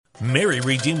Mary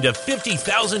redeemed a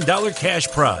 $50,000 cash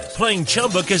prize playing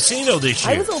Chumba Casino this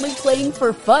year. I was only playing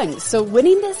for fun, so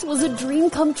winning this was a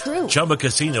dream come true. Chumba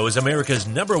Casino is America's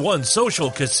 #1 social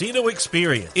casino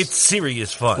experience. It's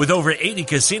serious fun. With over 80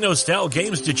 casino-style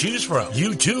games to choose from,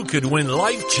 you too could win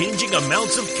life-changing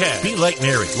amounts of cash. Be like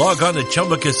Mary. Log on to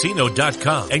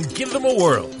ChumbaCasino.com and give them a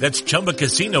whirl. That's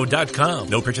ChumbaCasino.com.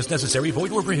 No purchase necessary.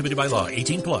 Void where prohibited by law.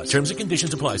 18 plus. Terms and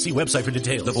conditions apply. See website for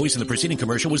details. The voice in the preceding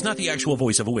commercial was not the actual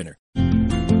voice of a winner.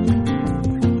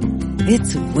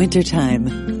 It's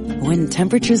wintertime. When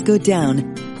temperatures go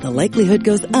down, the likelihood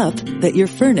goes up that your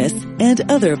furnace and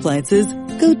other appliances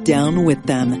go down with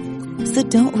them. So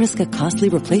don't risk a costly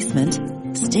replacement.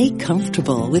 Stay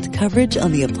comfortable with coverage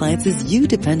on the appliances you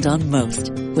depend on most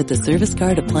with the Service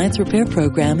Guard Appliance Repair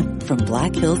Program from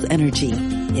Black Hills Energy.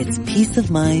 It's peace of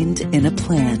mind in a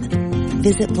plan.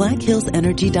 Visit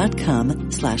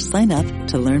blackhillsenergy.com/sign up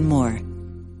to learn more.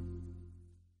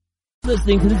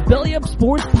 Listening to this Belly Up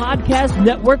Sports Podcast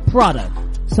Network product.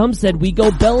 Some said we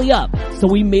go belly up, so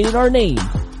we made it our name,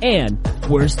 and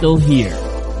we're still here.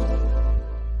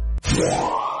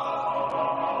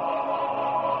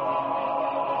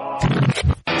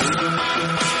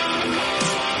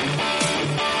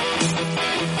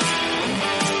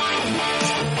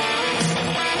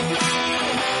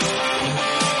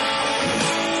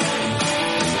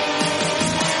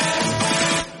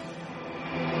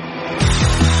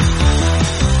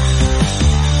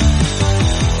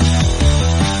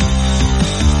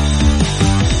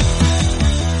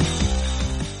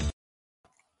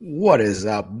 What is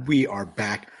up? We are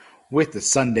back with the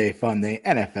Sunday Funday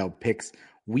NFL picks.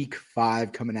 Week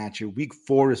 5 coming at you. Week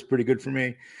 4 is pretty good for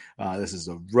me. This is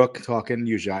a Rook talking.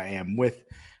 Usually I am with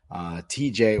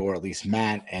TJ or at least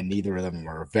Matt, and neither of them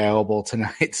are available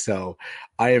tonight. So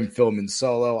I am filming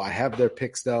solo. I have their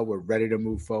picks though. We're ready to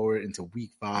move forward into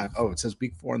week 5. Oh, it says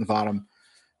week 4 on the bottom.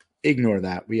 Ignore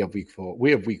that. We have week 4.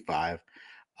 We have week 5.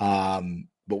 But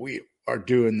we are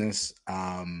doing this.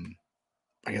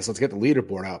 I guess let's get the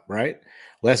leaderboard up, right?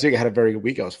 Last week I had a very good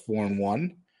week. I was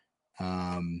 4-1.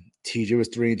 TJ was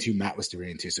 3-2. Matt was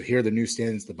 3-2. So here are the new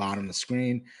standings at the bottom of the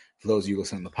screen. For those of you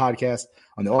listening on the podcast,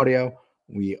 on the audio,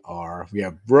 we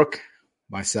have Brooke,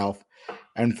 myself,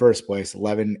 and first place,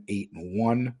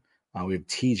 11-8-1. We have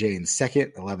TJ in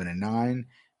second, 11-9,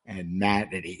 and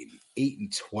Matt at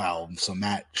 8-12. So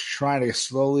Matt trying to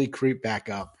slowly creep back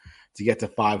up to get to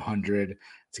 500.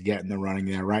 To get in the running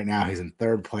there. Right now, he's in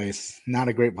third place. Not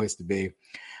a great place to be.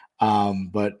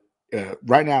 But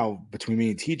right now, between me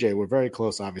and TJ, we're very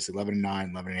close, obviously.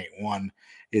 11-9, 11-8-1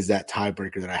 is that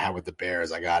tiebreaker that I have with the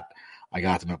Bears. I got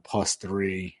them at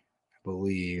 +3, I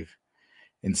believe,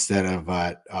 instead of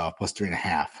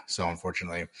 +3.5. So,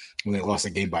 unfortunately, when they lost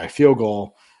the game by a field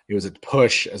goal, it was a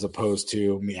push as opposed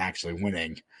to me actually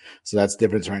winning. So that's the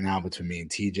difference right now between me and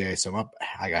TJ. So I'm up,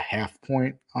 I got half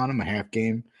point on him, a half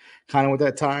game kind of with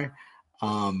that tie.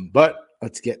 But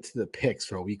let's get to the picks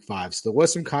for week 5. So there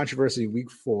was some controversy in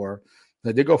week 4.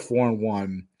 I did go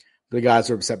 4-1. The guys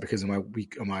were upset because of my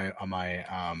week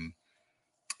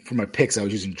for my picks, I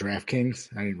was using DraftKings.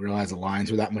 I didn't realize the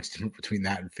lines were that much different between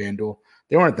that and FanDuel.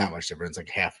 They weren't that much different. It's like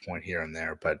half point here and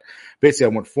there. But basically,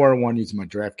 I went 4-1 using my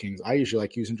DraftKings. I usually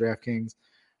like using DraftKings.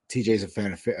 TJ's a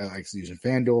fan of likes using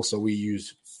FanDuel, so we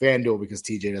use FanDuel because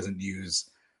TJ doesn't use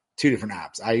two different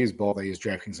apps. I use both. I use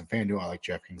DraftKings and FanDuel. I like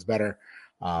DraftKings better.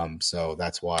 So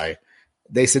that's why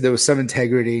they said there was some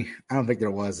integrity. I don't think there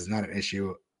was. It's not an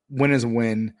issue. Win is a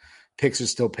win. Picks are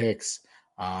still picks.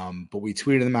 But we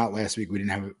tweeted them out last week. We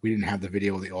didn't have the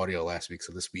video or the audio last week.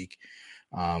 So this week,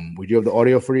 we do have the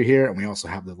audio for you here, and we also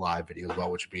have the live video as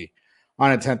well, which will be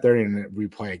on at 10:30 and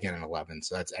replay again at 11.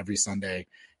 So that's every Sunday,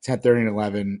 10:30 and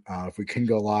 11. If we can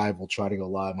go live, we'll try to go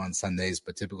live on Sundays,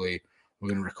 but typically we're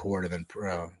going to record and then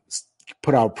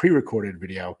put our pre-recorded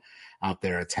video out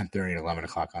there at 10:30 and 11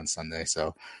 o'clock on Sunday.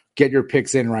 So get your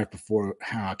picks in right before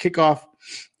kickoff.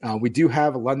 We do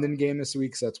have a London game this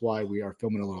week, so that's why we are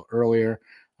filming a little earlier.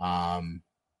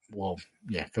 We're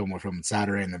filming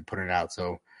Saturday and then put it out.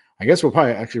 So I guess we'll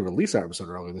probably actually release our episode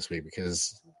early this week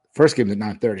because first game's at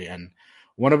 9:30 and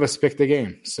one of us picked the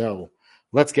game. So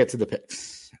let's get to the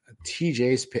picks.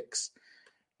 TJ's picks.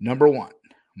 Number 1,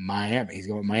 Miami. He's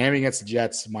going Miami against the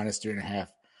Jets, -3.5.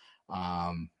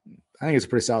 I think it's a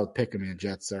pretty solid pick. I mean, the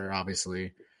Jets are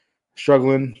obviously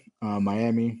struggling.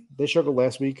 Miami, they struggled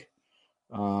last week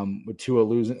with Tua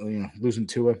losing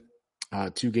Tua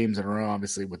 2 games in a row,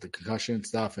 obviously with the concussion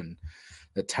stuff and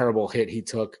the terrible hit he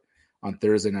took on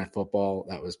Thursday Night Football.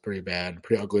 That was pretty bad,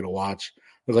 pretty ugly to watch.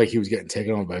 Looked like he was getting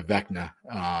taken on by Vecna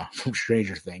from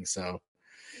Stranger Things. So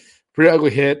pretty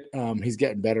ugly hit. He's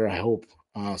getting better, I hope.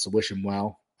 So wish him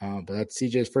well. But that's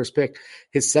CJ's first pick.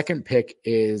 His second pick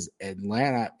is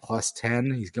Atlanta at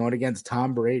 +10. He's going against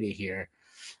Tom Brady here.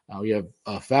 We have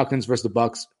Falcons versus the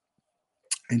Bucks,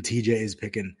 and TJ is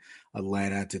picking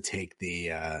Atlanta to take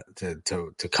the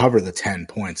to cover the 10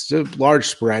 points. It's a large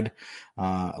spread.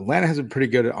 Atlanta has been pretty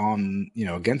good on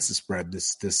against the spread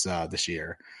this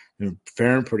year. They're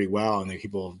faring pretty well, and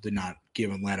people did not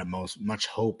give Atlanta much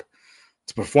hope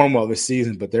to perform well this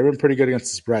season, but they've been pretty good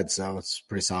against the spread, so it's a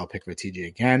pretty solid pick for TJ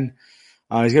again.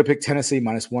 He's going to pick Tennessee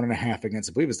 -1.5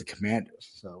 against, I believe, it's the Commanders.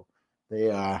 So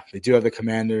they do have the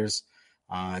Commanders,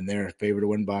 and they're favored to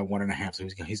win by 1.5. So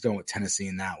he's going with Tennessee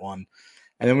in that one.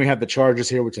 And then we have the Chargers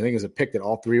here, which I think is a pick that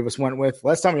all three of us went with.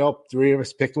 Last time all three of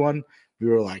us picked one, we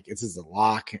were like, this is a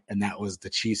lock, and that was the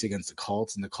Chiefs against the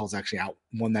Colts, and the Colts actually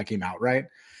won that game outright.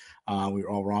 We were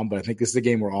all wrong, but I think this is the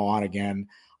game we're all on again.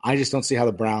 I just don't see how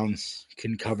the Browns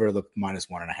can cover the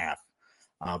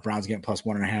 -1.5. Browns getting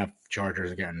 +1.5. Chargers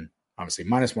again, obviously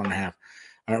 -1.5.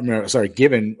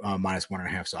 Given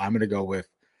 -1.5. So I'm going to go with.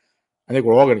 I think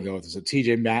we're all going to go with this. So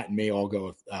TJ, Matt, and me all go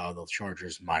with the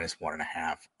Chargers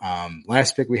 -1.5.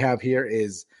 Last pick we have here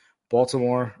is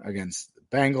Baltimore against the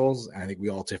Bengals, and I think we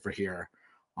all differ here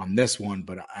on this one.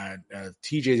 But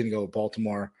TJ is going to go with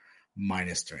Baltimore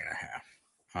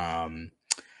 -3.5.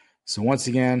 So once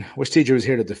again, wish TJ was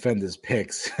here to defend his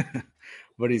picks,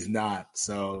 but he's not.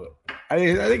 So I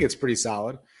think it's pretty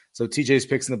solid. So TJ's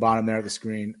picks in the bottom there of the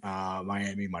screen: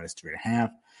 Miami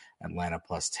 -3.5, Atlanta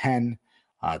 +10,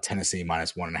 Tennessee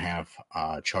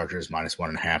 -1.5, Chargers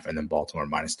 -1.5, and then Baltimore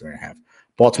 -3.5.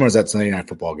 Baltimore's that Sunday night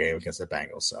football game against the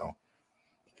Bengals. So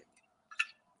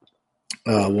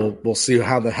we'll see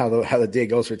how the day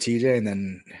goes for TJ, and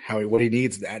then what he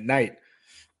needs at night.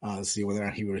 See whether or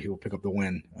not he will pick up the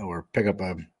win or pick up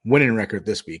a winning record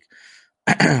this week.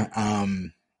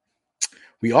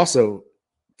 We also,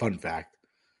 fun fact,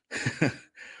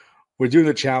 we're doing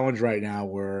the challenge right now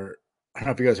where, I don't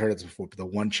know if you guys heard this before, but the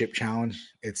one chip challenge.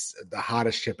 It's the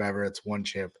hottest chip ever. It's one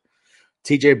chip.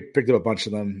 TJ picked up a bunch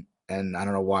of them, and I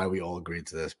don't know why we all agreed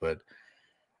to this, but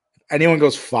anyone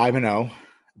goes 5-0,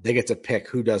 they get to pick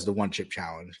who does the one chip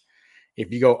challenge. If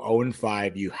you go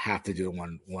 0-5, you have to do the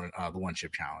one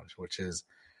chip challenge, which is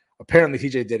apparently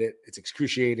TJ did it. It's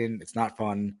excruciating. It's not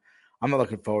fun. I'm not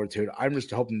looking forward to it. I'm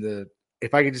just hoping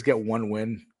if I can just get one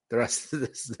win the rest of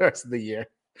the year,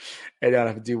 and not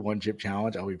have to do one chip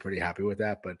challenge, I'll be pretty happy with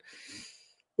that. But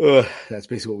that's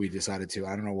basically what we decided to.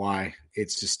 I don't know why.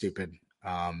 It's just stupid.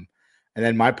 And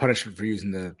then my punishment for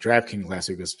using the DraftKings last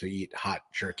week was to eat hot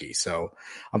jerky. So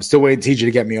I'm still waiting TJ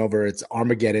to get me over. It's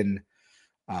Armageddon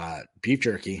beef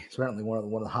jerky. It's apparently one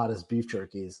of the hottest beef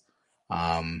jerkies.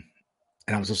 And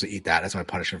I'm supposed to eat that. That's my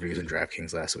punishment for using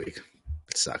DraftKings last week.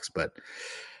 It sucks. But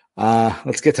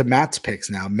let's get to Matt's picks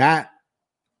now. Matt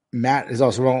is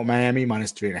also wrong with Miami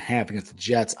 -3.5 against the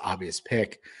Jets. Obvious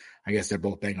pick. I guess they're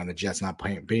both banging on the Jets not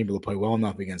being able to play well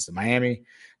enough against the Miami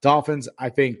Dolphins. I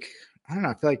don't know.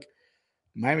 I feel like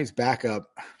Miami's backup.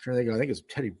 I'm trying to think. I think it's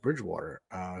Teddy Bridgewater,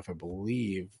 if I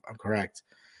believe I'm correct.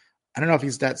 I don't know if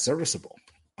he's that serviceable.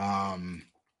 I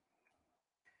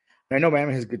know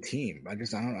Miami has a good team. I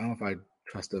don't know if I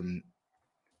trust them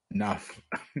enough.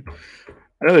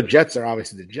 I know the Jets are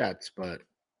obviously the Jets, but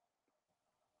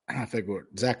I don't think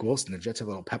Zach Wilson. The Jets have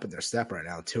a little pep in their step right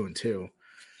now, 2-2.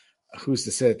 Who's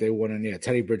to say that they wouldn't? Yeah,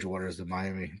 Teddy Bridgewater is the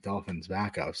Miami Dolphins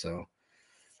backup. So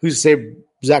who's to say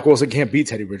Zach Wilson can't beat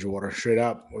Teddy Bridgewater straight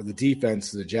up? Or the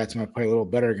defense, the Jets might play a little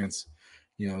better against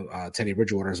Teddy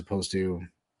Bridgewater as opposed to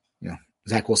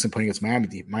Zach Wilson playing against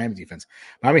Miami defense.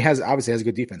 Miami obviously has a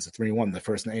good defense, a 3-1, the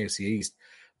first in the AFC East.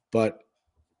 But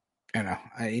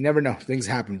you never know. Things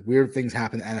happen. Weird things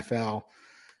happen in the NFL.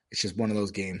 It's just one of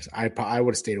those games. I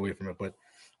would have stayed away from it. But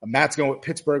Matt's going with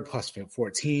Pittsburgh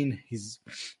 +14. He's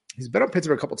been on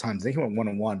Pittsburgh a couple times. I think he went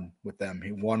 1-1 with them.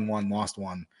 He won one, lost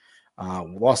one.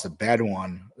 Lost a bad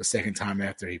one the second time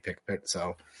after he picked Pitt.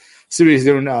 So see what he's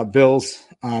doing. Bills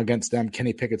against them.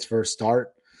 Kenny Pickett's first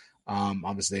start.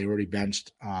 Obviously, they already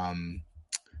benched.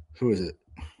 Who is it?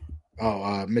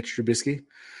 Mitch Trubisky.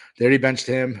 They already benched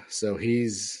him, so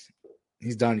he's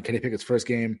done. Kenny Pickett's first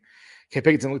game. Kenny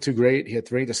Pickett didn't look too great. He had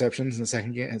 3 interceptions in the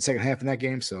second half in that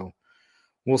game. So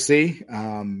we'll see.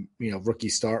 Rookie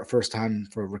start, first time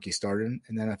for a rookie starting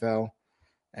in the NFL,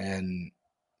 and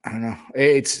I don't know.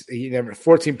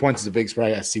 14 points is a big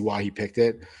spread. I see why he picked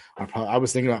it. I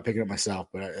was thinking about picking it myself,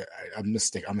 but I'm gonna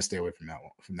stay away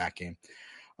from that game.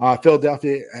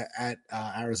 Philadelphia at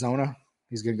Arizona.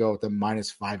 He's going to go with the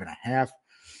 -5.5.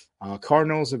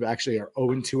 Cardinals are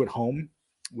 0-2 at home,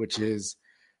 which is,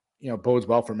 bodes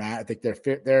well for Matt. I think they're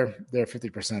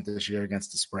 50% this year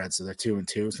against the spread, so they're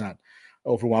 2-2. It's not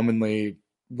overwhelmingly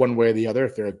one way or the other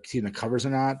if they're a team that covers or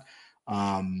not.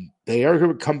 They are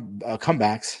going to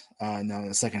comebacks in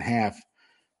the second half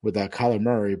with Kyler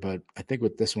Murray, but I think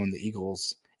with this one, the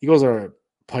Eagles are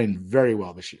playing very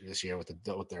well this year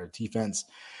with their defense.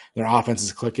 Their offense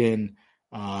is clicking.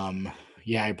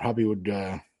 I probably would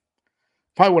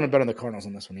probably wouldn't bet on the Cardinals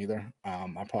on this one either. I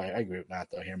agree with Matt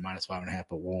though here, -5.5,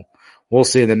 but we'll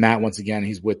see. And then Matt, once again,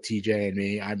 he's with TJ and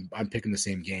me. I'm picking the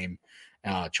same game.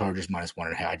 Chargers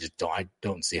 -1.5. I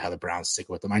don't see how the Browns stick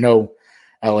with them. I know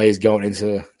LA is going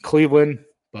into Cleveland,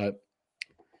 but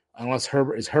unless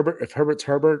if Herbert's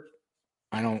Herbert,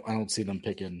 I don't see them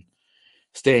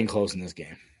staying close in this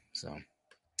game. So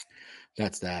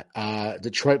that's that.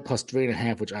 Detroit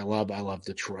 +3.5, which I love. I love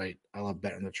Detroit. I love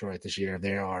betting Detroit this year.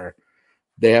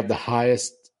 They have the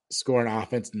highest scoring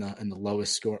offense and the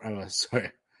lowest score.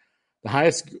 The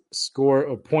highest score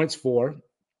of points for,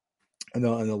 and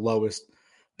the lowest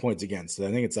points against. So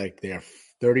I think it's like they have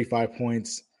 35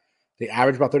 points. They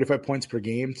average about 35 points per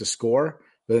game to score,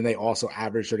 but then they also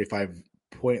average 35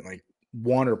 point like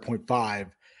 1 or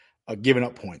 0.5 giving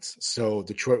up points. So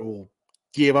Detroit will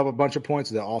give up a bunch of points,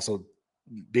 so they'll also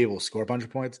be able to score a bunch of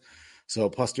points. So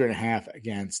 +3.5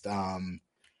 against I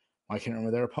can't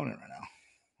remember their opponent right now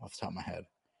off the top of my head.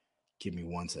 Give me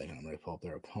 1 second. I'm going to pull up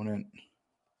their opponent.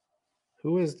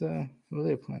 Who are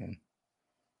they playing?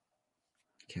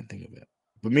 Can't think of it.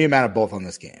 But me and Matt are both on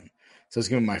this game. So it's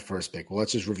going to be my first pick. Well,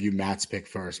 let's just review Matt's pick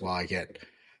first while I get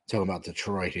talking about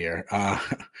Detroit here.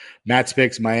 Matt's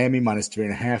picks: Miami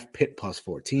 -3.5, Pitt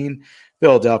 +14,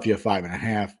 Philadelphia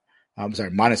 -5.5. I'm sorry,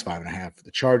 -5.5.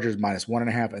 The Chargers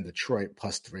 -1.5, and Detroit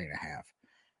 +3.5.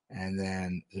 And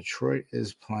then Detroit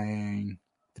is playing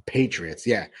the Patriots.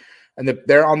 Yeah. And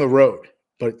they're on the road,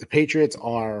 but the Patriots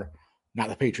are not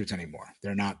the Patriots anymore.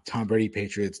 They're not Tom Brady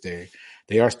Patriots.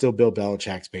 They are still Bill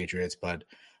Belichick's Patriots, but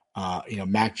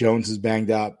Mac Jones is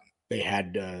banged up. They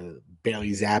had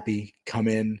Bailey Zappi come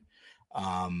in.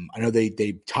 I know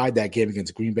they tied that game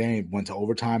against Green Bay and went to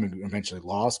overtime and eventually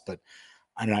lost, but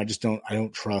I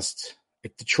don't trust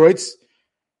if Detroit's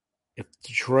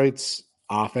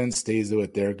offense stays the way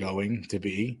they're going to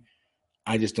be.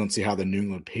 I just don't see how the New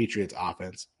England Patriots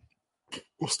offense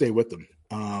will stay with them.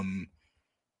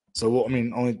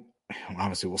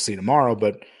 Obviously we'll see tomorrow,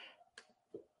 but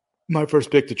my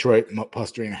first pick, Detroit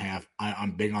 +3.5.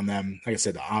 I'm big on them. Like I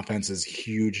said, the offense is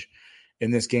huge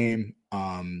in this game.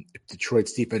 If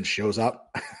Detroit's defense shows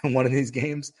up in one of these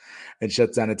games and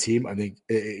shuts down a team, I think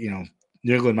New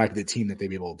England might be the team that they'd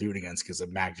be able to do it against because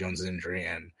of Mac Jones' injury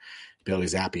and Bailey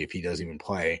Zappi if he doesn't even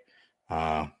play.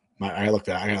 I gotta look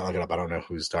it up. I don't know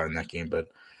who's starting that game, but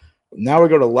now we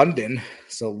go to London.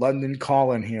 So London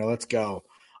calling here. Let's go.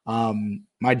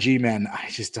 My G-men, I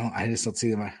just don't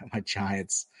see my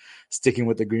Giants sticking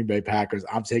with the Green Bay Packers.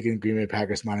 I'm taking Green Bay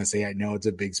Packers -8. I know it's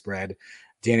a big spread.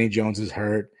 Danny Jones is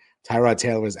hurt. Tyrod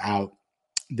Taylor is out.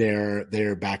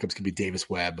 Their backups can be Davis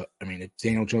Webb. I mean, if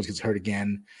Daniel Jones gets hurt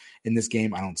again in this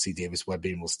game, I don't see Davis Webb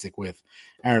being able to stick with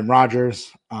Aaron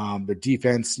Rodgers. Their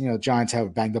defense, the Giants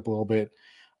have banged up a little bit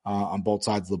on both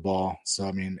sides of the ball. So,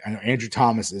 I mean, Andrew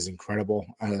Thomas is incredible.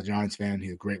 As a Giants fan,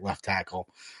 he's a great left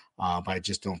tackle. But I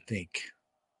just don't think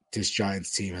this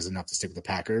Giants team has enough to stick with the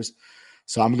Packers.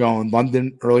 So I'm going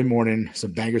London early morning,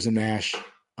 some bangers and mash,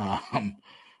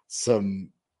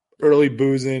 some early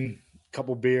boozing,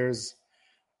 couple beers,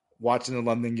 watching the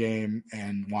London game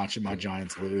and watching my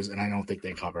Giants lose. And I don't think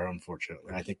they cover,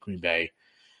 unfortunately. I think Green Bay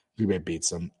beats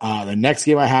them. The next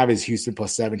game I have is Houston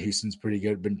 +7. Houston's pretty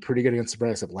good. Been pretty good against the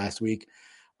spread, except last week.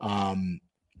 I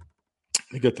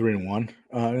think they're 3-1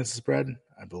 against the spread.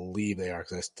 I believe they are.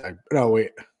 Sorry,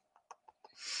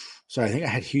 I think I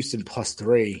had Houston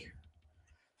 +3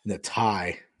 in the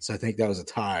tie. So I think that was a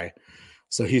tie.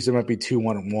 So Houston might be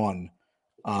 2-1-1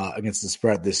 against the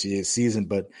spread this season,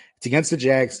 but it's against the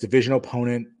Jags, divisional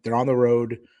opponent. They're on the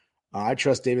road. I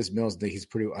trust Davis Mills. I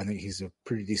think he's a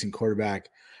pretty decent quarterback.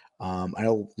 I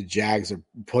know the Jags are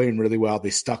playing really well. They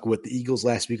stuck with the Eagles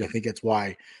last week. I think that's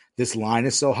why this line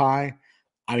is so high.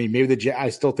 I mean, I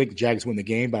still think the Jags win the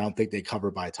game, but I don't think they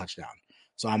cover by a touchdown.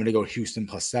 So I'm going to go Houston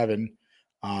 +7.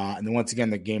 And then once again,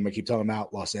 the game I keep talking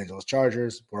about, Los Angeles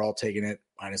Chargers, we're all taking it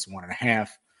 -1.5.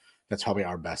 That's probably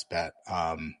our best bet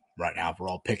right now. We're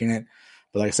all picking it.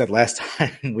 But like I said, last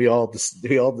time we all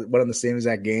went on the same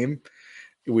exact game.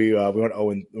 We went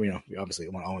 0, we obviously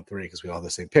went 0-3 because we all had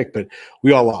the same pick, but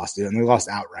we all lost it, and we lost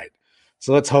outright.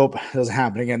 So let's hope it doesn't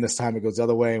happen again this time. It goes the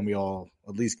other way, and we all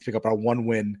at least pick up our one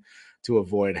win to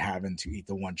avoid having to eat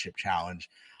the one chip challenge.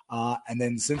 And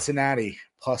then Cincinnati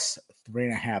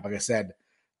 +3.5. Like I said,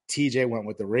 TJ went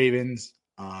with the Ravens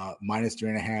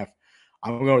 -3.5.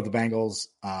 I'm going with the Bengals.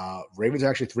 Ravens are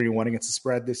actually 3-1 against the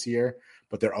spread this year,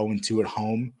 but they're 0-2 at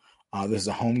home. This is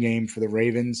a home game for the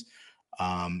Ravens.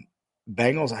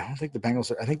 Bengals, I think the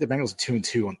Bengals are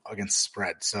 2-2 against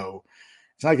spread. So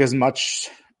it's not like there's much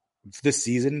this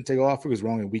season to go off because we're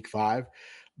only in week 5.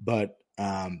 But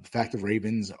the fact that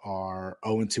Ravens are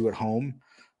 0-2 at home,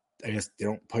 I guess they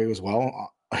don't play as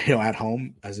well, at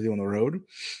home as they do on the road.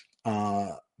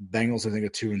 Bengals, I think, are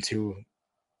 2-2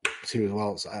 as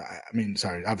well. So,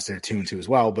 obviously they're 2-2 as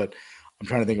well, but I'm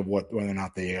trying to think of whether or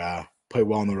not they play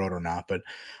well on the road or not. But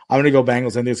I'm going to go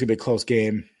Bengals. I think it's going to be a close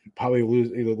game. Probably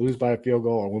either lose by a field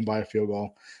goal or win by a field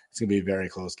goal. It's going to be a very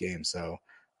close game. So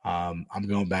I'm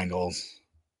going Bengals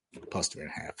plus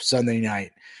 3.5 Sunday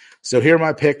night. So here are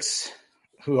my picks.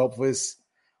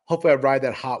 Hopefully I ride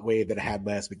that hot wave that I had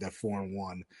last week, that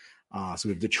 4-1. So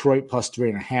we have Detroit plus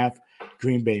 3.5,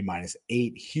 Green Bay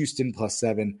 -8, Houston plus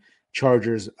 7,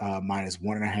 Chargers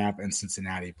 -1.5, and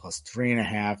Cincinnati plus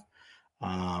 3.5.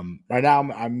 Right now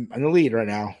I'm in the lead right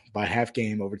now by half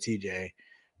game over TJ,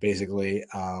 basically.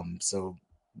 So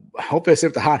I hope I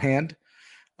saved the hot hand.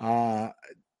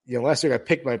 Last week I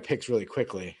picked my picks really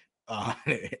quickly.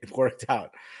 It worked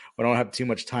out. I don't have too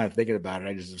much time thinking about it.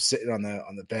 I just was sitting on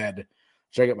the bed,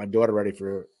 trying to get my daughter ready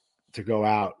to go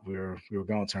out. We were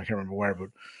going to, I can't remember where, but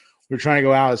we were trying to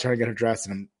go out. I was trying to get her dressed,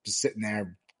 and I'm just sitting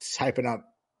there typing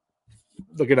up,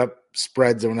 looking up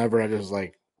spreads or whatever. I just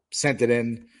sent it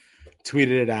in,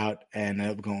 tweeted it out, and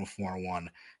ended up going 4-1.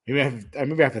 Maybe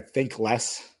I have to think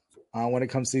less when it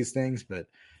comes to these things, but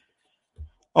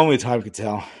only time could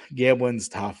tell. Gambling's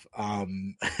tough.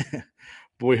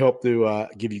 But we hope to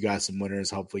give you guys some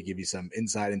winners, hopefully give you some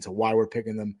insight into why we're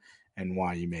picking them and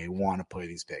why you may want to play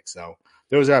these picks. So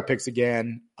those are our picks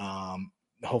again.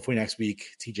 Hopefully next week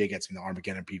TJ gets me the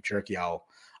Armageddon beef jerky. I'll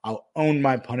own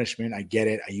my punishment. I get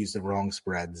it. I used the wrong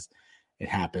spreads. It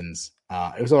happens.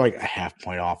 It was only a half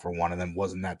point off for one of them.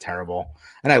 Wasn't that terrible.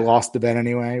 And I lost the bet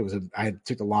anyway. I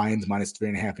took the Lions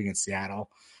 -3.5 against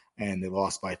Seattle, and they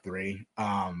lost by 3.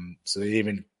 So they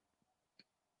didn't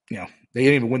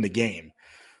even win the game.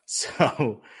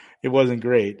 So it wasn't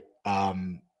great.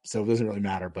 So it doesn't really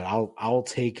matter, but I'll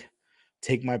take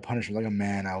my punishment like a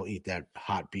man. I'll eat that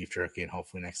hot beef jerky, and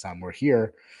hopefully next time we're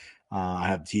here, I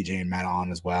have TJ and Matt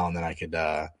on as well, and then I could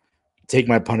take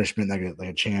my punishment like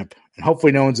a champ. And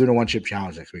hopefully no one's doing a one-chip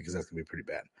challenge next week because that's going to be pretty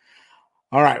bad.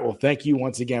 All right. Well, thank you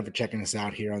once again for checking us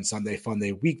out here on Sunday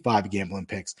Funday, Week 5 Gambling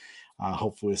Picks.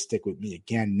 Hopefully stick with me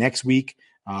again next week.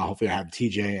 Hopefully I have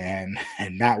TJ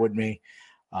and Matt with me.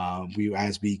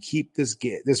 As we keep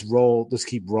this roll, just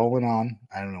keep rolling on.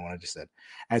 I don't know what I just said.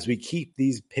 As we keep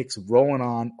these picks rolling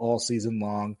on all season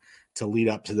long to lead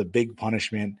up to the big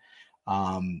punishment,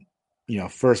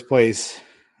 first place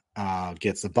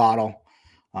gets the bottle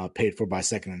paid for by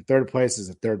second and third place. Is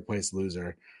a third place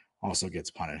loser also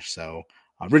gets punished. So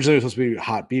originally it was supposed to be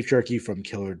hot beef jerky from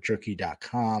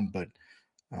killerjerky.com, but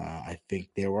I think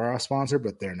they were our sponsor,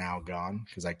 but they're now gone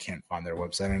because I can't find their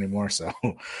website anymore. So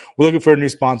we're looking for new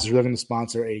sponsors. We're looking to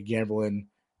sponsor a gambling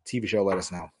TV show. Let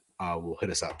us know. We'll hit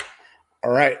us up.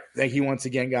 All right. Thank you once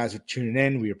again, guys, for tuning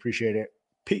in. We appreciate it.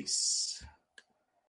 Peace.